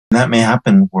that may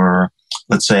happen where,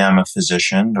 let's say I'm a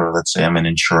physician, or let's say I'm an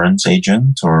insurance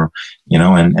agent, or,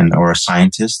 or a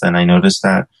scientist, and I notice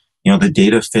that, the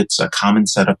data fits a common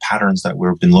set of patterns that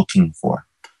we've been looking for,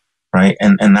 right?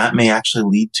 And that may actually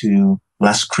lead to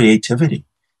less creativity,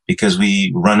 because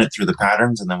we run it through the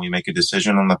patterns and then we make a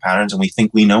decision on the patterns and we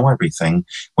think we know everything,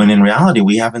 when in reality,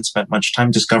 we haven't spent much time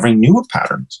discovering newer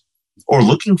patterns or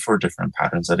looking for different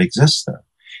patterns that exist there.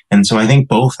 And so I think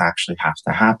both actually have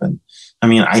to happen. I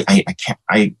mean,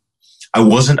 I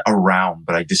wasn't around,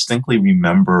 but I distinctly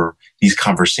remember these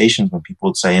conversations when people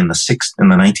would say in the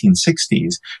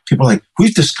 1960s, people are like,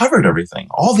 we've discovered everything.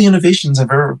 All the innovations of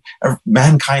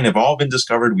mankind have all been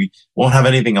discovered. We won't have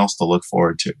anything else to look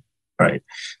forward to, right?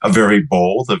 A very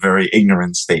bold, a very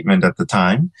ignorant statement at the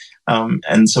time.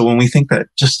 And so when we think that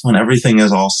just when everything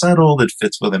is all settled, it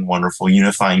fits within wonderful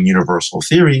unifying universal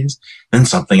theories, then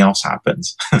something else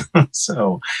happens.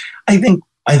 So I think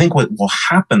what will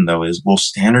happen, though, is we'll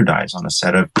standardize on a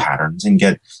set of patterns and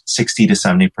get 60 to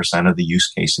 70% of the use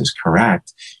cases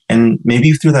correct. And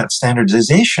maybe through that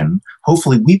standardization,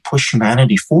 hopefully we push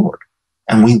humanity forward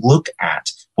and we look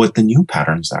at what the new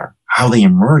patterns are, how they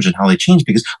emerge and how they change,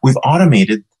 because we've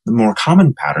automated the more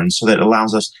common patterns so that it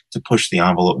allows us to push the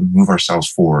envelope and move ourselves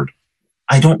forward.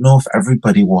 I don't know if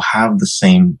everybody will have the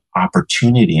same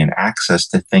opportunity and access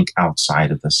to think outside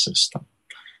of the system,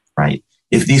 right?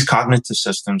 If these cognitive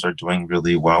systems are doing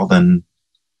really well, then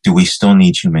do we still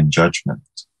need human judgment?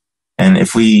 And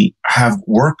if we have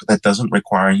work that doesn't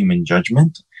require human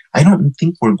judgment, I don't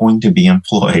think we're going to be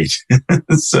employed.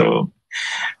 So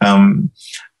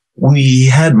we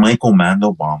had Michael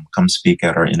Mandelbaum come speak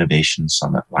at our Innovation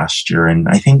Summit last year. And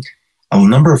I think a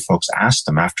number of folks asked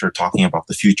him, after talking about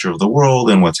the future of the world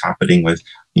and what's happening with,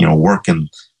 work in,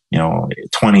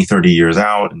 20, 30 years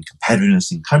out and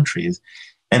competitiveness in countries.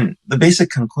 And the basic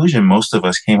conclusion most of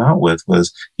us came out with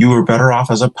was you were better off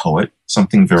as a poet,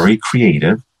 something very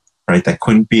creative, right, that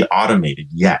couldn't be automated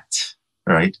yet,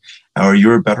 right? Or you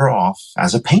were better off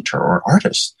as a painter or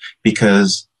artist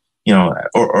because,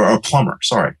 or a plumber,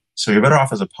 sorry. So you're better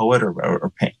off as a poet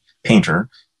or painter,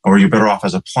 or you're better off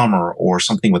as a plumber or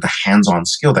something with a hands-on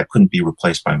skill that couldn't be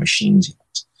replaced by machines yet.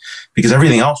 Because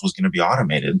everything else was going to be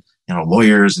automated.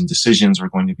 Lawyers and decisions were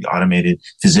going to be automated.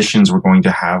 Physicians were going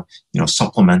to have,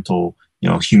 supplemental,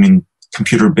 human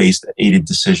computer-based aided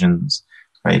decisions,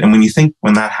 right? And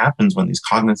when that happens, when these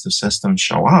cognitive systems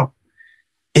show up,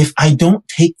 if I don't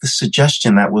take the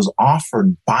suggestion that was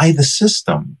offered by the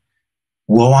system,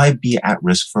 will I be at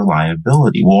risk for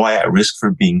liability? Will I at risk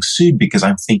for being sued because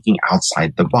I'm thinking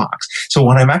outside the box? So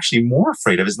what I'm actually more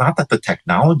afraid of is not that the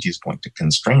technology is going to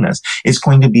constrain us. It's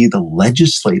going to be the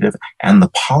legislative and the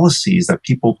policies that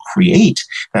people create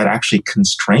that actually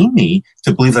constrain me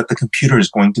to believe that the computer is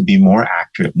going to be more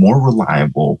accurate, more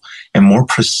reliable, and more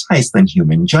precise than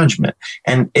human judgment.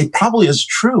 And it probably is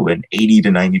true in 80 to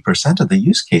 90% of the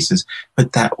use cases,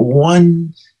 but that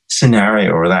one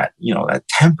scenario or that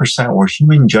 10% where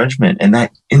human judgment and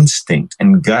that instinct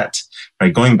and gut,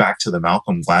 right? Going back to the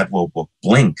Malcolm Gladwell book,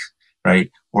 Blink, right?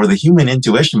 Or the human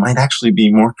intuition might actually be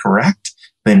more correct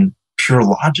than pure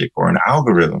logic or an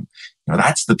algorithm.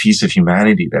 That's the piece of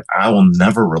humanity that I will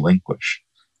never relinquish,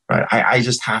 right? I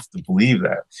just have to believe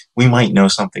that we might know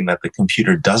something that the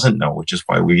computer doesn't know, which is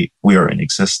why we are in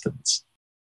existence.